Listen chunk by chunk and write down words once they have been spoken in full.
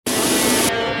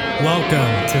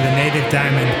Welcome to the Native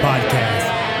Diamond Podcast.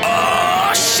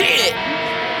 Oh, shit!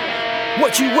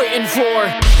 What you waiting for?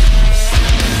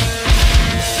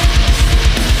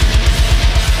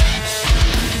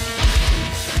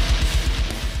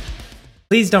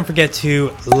 Please don't forget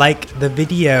to like the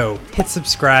video, hit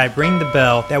subscribe, ring the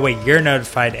bell. That way you're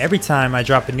notified every time I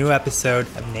drop a new episode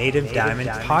of Native Diamond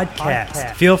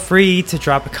Podcast. Feel free to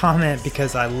drop a comment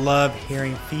because I love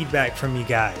hearing feedback from you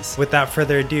guys. Without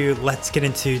further ado, let's get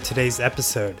into today's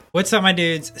episode. What's up, my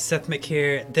dudes? Seth Mick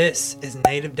here. This is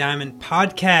Native Diamond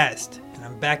Podcast, and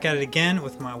I'm back at it again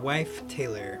with my wife,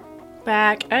 Taylor.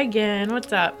 Back again.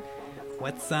 What's up?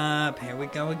 What's up? Here we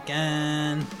go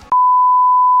again.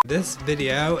 This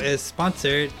video is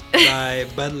sponsored by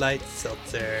Bud Light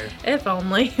Seltzer. If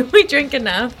only we drink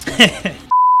enough.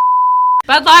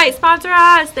 Bud Light, sponsor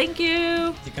us. Thank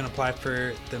you. You can apply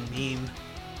for the meme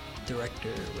director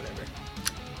or whatever.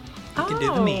 You can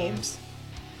do the memes.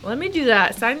 Let me do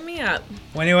that. Sign me up.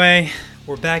 Well, anyway,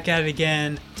 we're back at it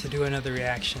again to do another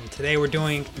reaction. Today we're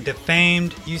doing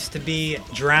Defamed, used to be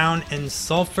Drown in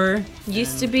Sulfur.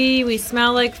 Used to be We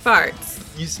Smell Like Farts.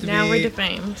 Used to now be we're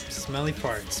Defamed. Smelly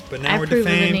Farts. But now I we're approve of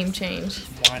the Defamed. name change.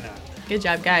 Why not? Good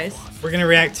job, guys. We're going to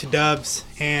react to dubs,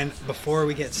 and before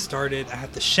we get started, I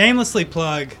have to shamelessly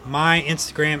plug my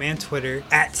Instagram and Twitter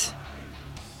at...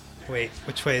 Wait,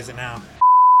 which way is it now?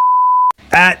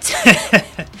 At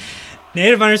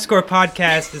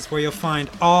Native_podcast is where you'll find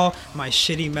all my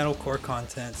shitty metalcore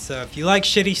content. So if you like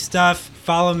shitty stuff,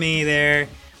 follow me there.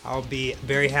 I'll be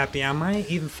very happy. I might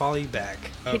even follow you back.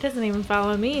 He doesn't even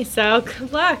follow me, so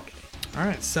good luck. All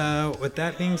right, so with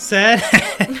that being said...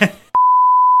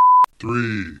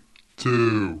 3,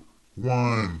 2,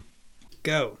 1.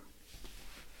 Go.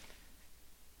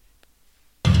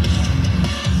 Oh,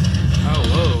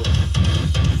 whoa.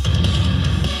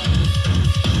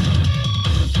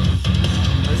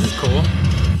 This is cool.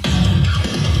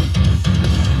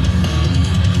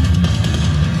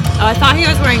 Oh, I thought he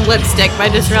was wearing lipstick, but I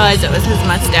just realized it was his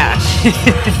mustache.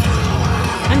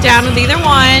 I'm down with either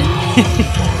one.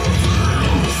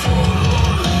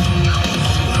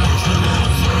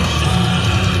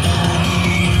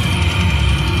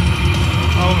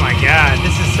 Oh my god,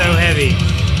 this is so heavy.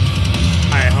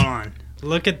 Alright, hold on.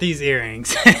 Look at these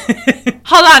earrings.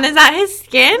 Hold on, is that his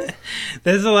skin?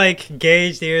 Those are like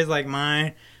gauged ears like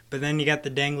mine, but then you got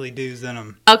the dangly doos in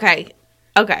them. Okay.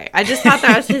 I just thought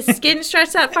that was his skin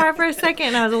stretched that far for a second,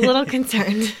 and I was a little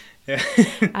concerned. Yeah.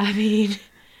 I mean...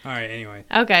 Alright, anyway.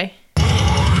 Okay. Oh,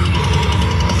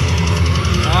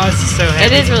 this is so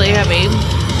heavy. It is really heavy.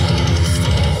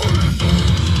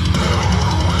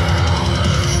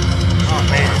 Oh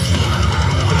man.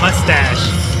 The mustache.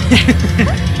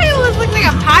 It looks like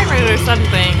a pirate or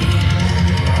something.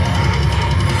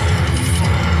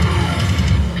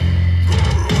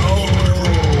 Oh.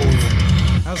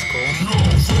 That was cool.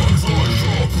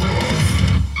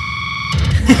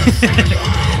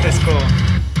 That's cool.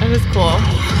 That was cool.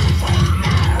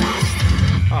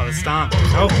 Oh, the stomp.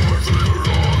 Oh.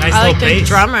 Nice I like little the bass.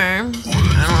 drummer. I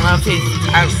don't know if he's...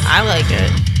 I like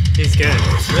it. He's good.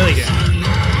 Really good.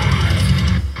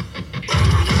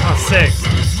 Oh, sick.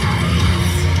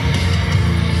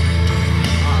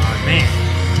 Oh, man.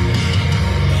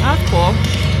 That's cool.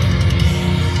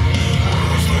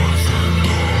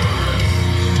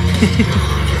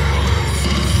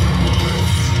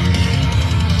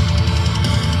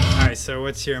 Alright, so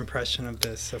what's your impression of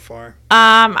this so far?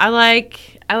 I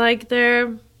like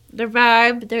their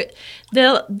vibe.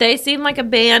 They seem like a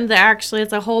band that actually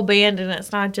it's a whole band and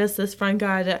it's not just this front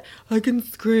guy that I can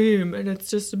scream and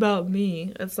it's just about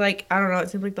me. It's like, I don't know, it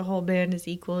seems like the whole band is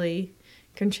equally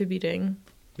contributing.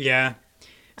 Yeah.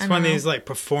 It's I one of know. these like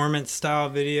performance style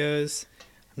videos.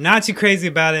 I'm not too crazy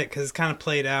about it because it's kind of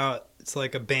played out. It's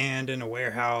like a band in a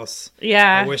warehouse.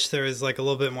 Yeah. I wish there was like a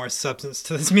little bit more substance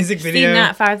to this music video. Seen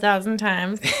that 5,000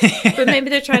 times. But maybe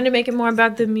they're trying to make it more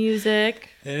about the music.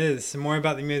 It is more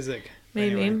about the music.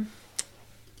 Maybe. Anyway.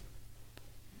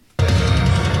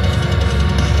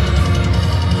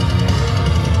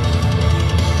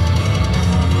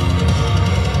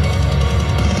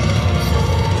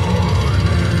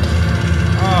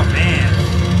 Oh man.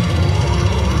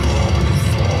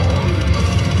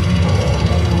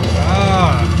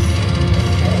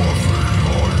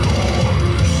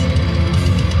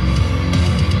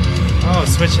 Oh,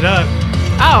 switch it up.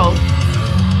 Oh.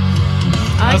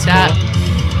 I like That's that. cool.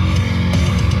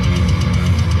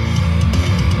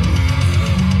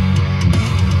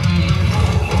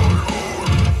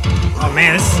 Oh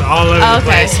man, this is all over the Okay.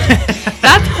 place.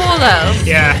 That's cool though.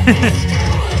 Yeah.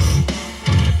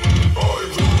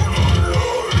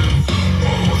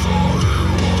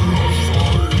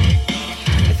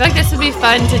 feel like this would be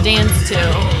fun to dance to.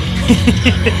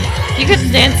 You could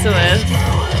dance to this.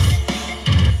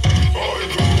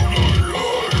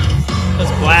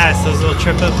 Those blasts, those little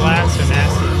triplet blasts are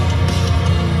nasty.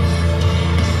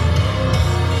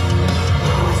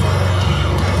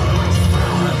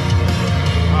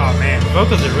 Oh man,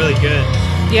 vocals are really good.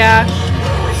 Yeah.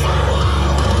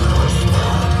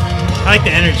 I like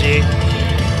the energy.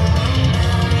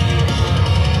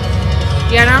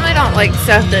 Yeah, I normally don't like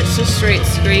stuff that's just straight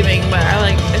screaming, but I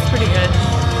like it's pretty good.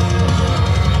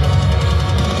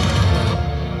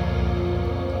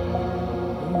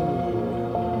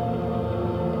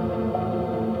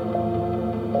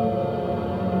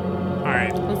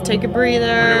 Alright, Let's take a breather.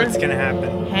 wonder what's gonna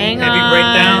happen. Hang Heavy on.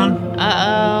 breakdown.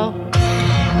 Uh-oh.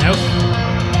 Nope.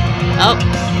 Oh,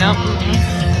 nope. Mm-mm.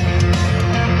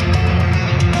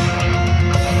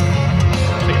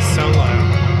 Like solo.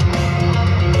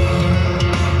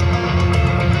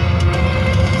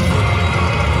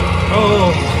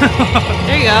 Oh!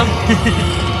 There you go.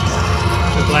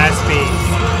 The blast beat.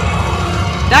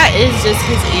 That is just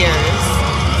his ears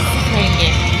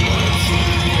hanging.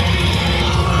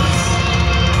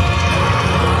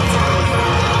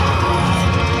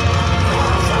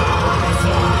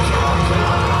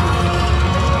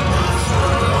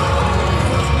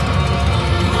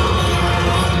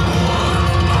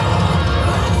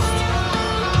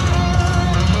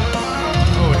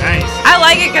 Oh, nice. I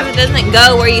like it because it doesn't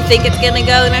go where you think it's gonna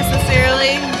go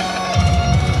necessarily.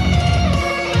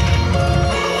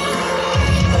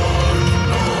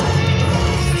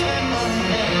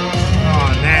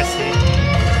 Oh, nasty.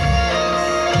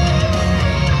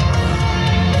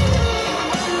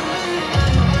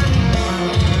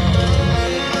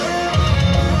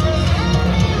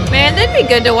 Man, that'd be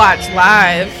good to watch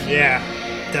live. Yeah,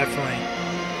 definitely.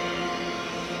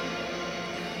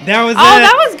 That was Oh, it.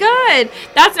 that was good.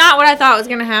 That's not what I thought was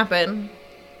gonna happen.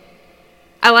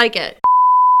 I like it.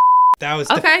 That was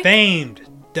Okay. the famed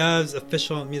Dove's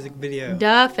official music video.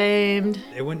 Duh, famed.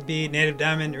 It wouldn't be Native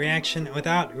Diamond reaction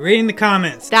without reading the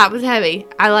comments. That was heavy.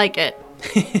 I like it.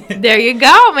 There you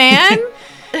go, man.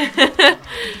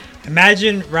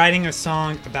 Imagine writing a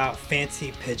song about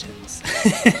fancy pigeons.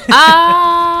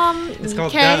 It's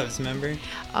called okay. Doves, remember?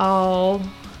 Oh,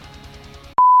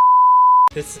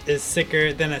 This is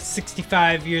sicker than a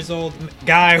 65 years old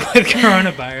guy with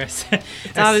coronavirus. on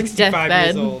At his 65 years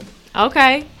deathbed. old.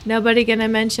 okay. Nobody gonna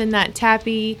mention that tap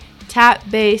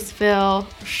bass fill.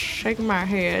 Shaking my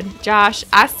head. Josh,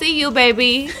 I see you,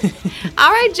 baby.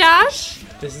 All right, Josh.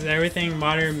 This is everything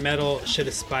modern metal should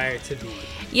aspire to be.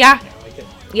 Yeah, I like it.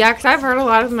 yeah, because I've heard a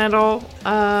lot of metal,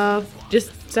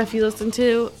 just stuff you listen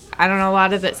to. I don't know, a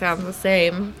lot of it sounds the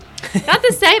same. Not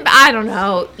the same, but I don't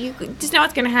know. You just know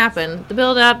what's going to happen. The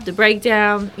build up, the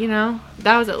breakdown, you know,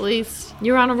 that was at least,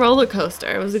 you were on a roller coaster.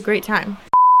 It was a great time.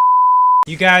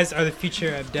 You guys are the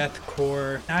future of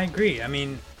deathcore. I agree. I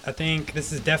mean, I think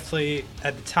this is definitely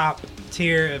at the top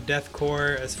tier of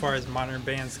deathcore as far as modern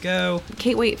bands go.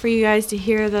 Can't wait for you guys to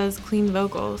hear those clean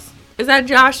vocals. Is that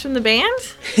Josh from the band?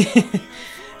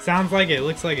 Sounds like it,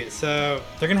 looks like it. So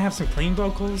they're gonna have some clean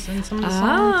vocals in some of the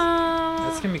songs.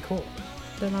 That's Oh, gonna be cool.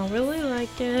 then I'll really like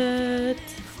it.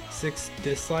 6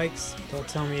 dislikes. Don't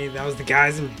tell me that was the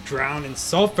guys in Drown in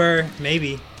Sulfur.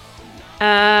 Maybe.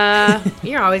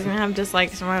 You're always going to have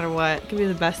dislikes no matter what. It could be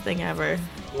the best thing ever.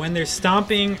 When they're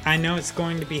stomping, I know it's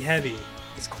going to be heavy.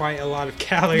 It's quite a lot of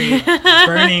calorie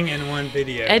burning in one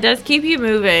video. It does keep you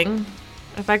moving.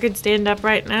 If I could stand up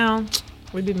right now,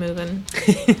 we'd be moving.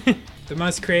 The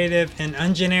most creative and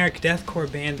ungeneric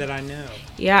deathcore band that I know.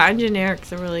 Yeah,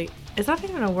 ungeneric's a really... It's not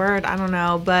even a word, I don't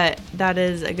know, but that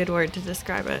is a good word to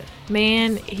describe it.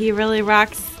 Man, he really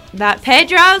rocks that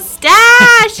Pedro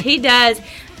stash! He does.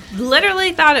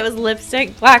 Literally thought it was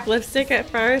lipstick, black lipstick at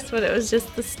first, but it was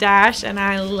just the stash, and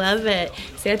I love it.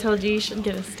 See, I told you should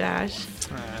get a stash.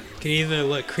 Could either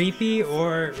look creepy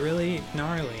or really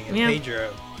gnarly. And Yeah.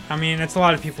 Pedro. I mean, it's a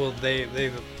lot of people. They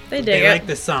dig it. like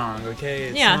the song. Okay,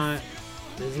 it's Yeah. not.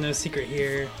 There's no secret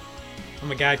here. Oh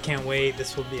my God, can't wait.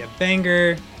 This will be a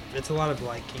banger. It's a lot of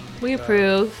liking. We but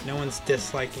approve. No one's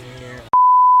disliking here.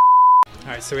 All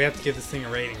right, so we have to give this thing a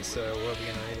rating. So what are we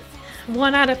gonna rate it?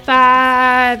 1 out of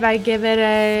 5. I give it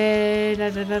a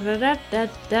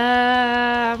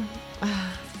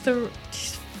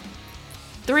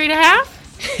three and a half.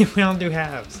 We don't do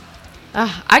halves.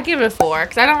 I give it a 4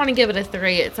 because I don't want to give it a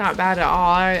 3. It's not bad at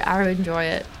all. I enjoy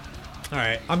it. All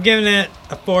right, I'm giving it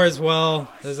a 4 as well.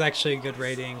 This is actually a good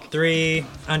rating. 3,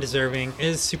 undeserving. It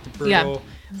is super brutal. Yeah.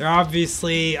 They're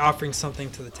obviously offering something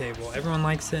to the table. Everyone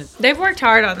likes it. They've worked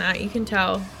hard on that. You can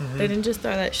tell. They didn't just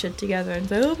throw that shit together and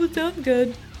say, "Oh, but sounds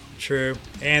good." True.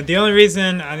 And the only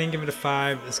reason I didn't give it a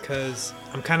 5 is because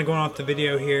I'm kind of going off the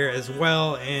video here as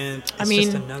well, and it's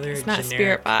just another it's not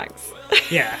generic. Spirit Box.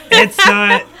 Yeah,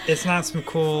 it's not some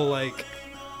cool, like,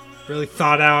 really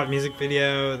thought out music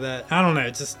video that, I don't know,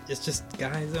 it's just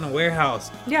guys in a warehouse,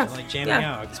 Yeah. like jamming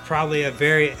out. It's probably a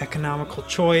very economical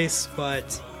choice,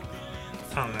 but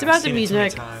I don't know. It's about I've the seen it too many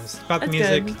music. times. It's about the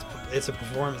That's music. good. It's a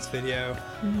performance video.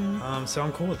 So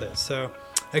I'm cool with it. So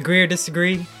agree or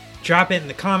disagree? Drop it in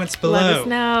the comments below. Let us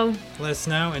know. Let us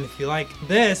know. And if you like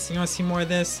this, you want to see more of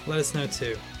this, let us know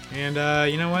too. And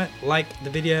you know what? Like the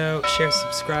video, share,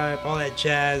 subscribe, all that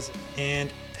jazz,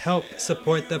 and help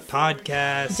support the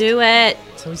podcast. Do it.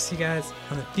 So we see you guys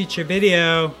on a future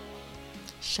video.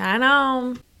 Shine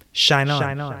on. Shine on.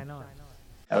 Shine on.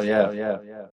 Hell yeah.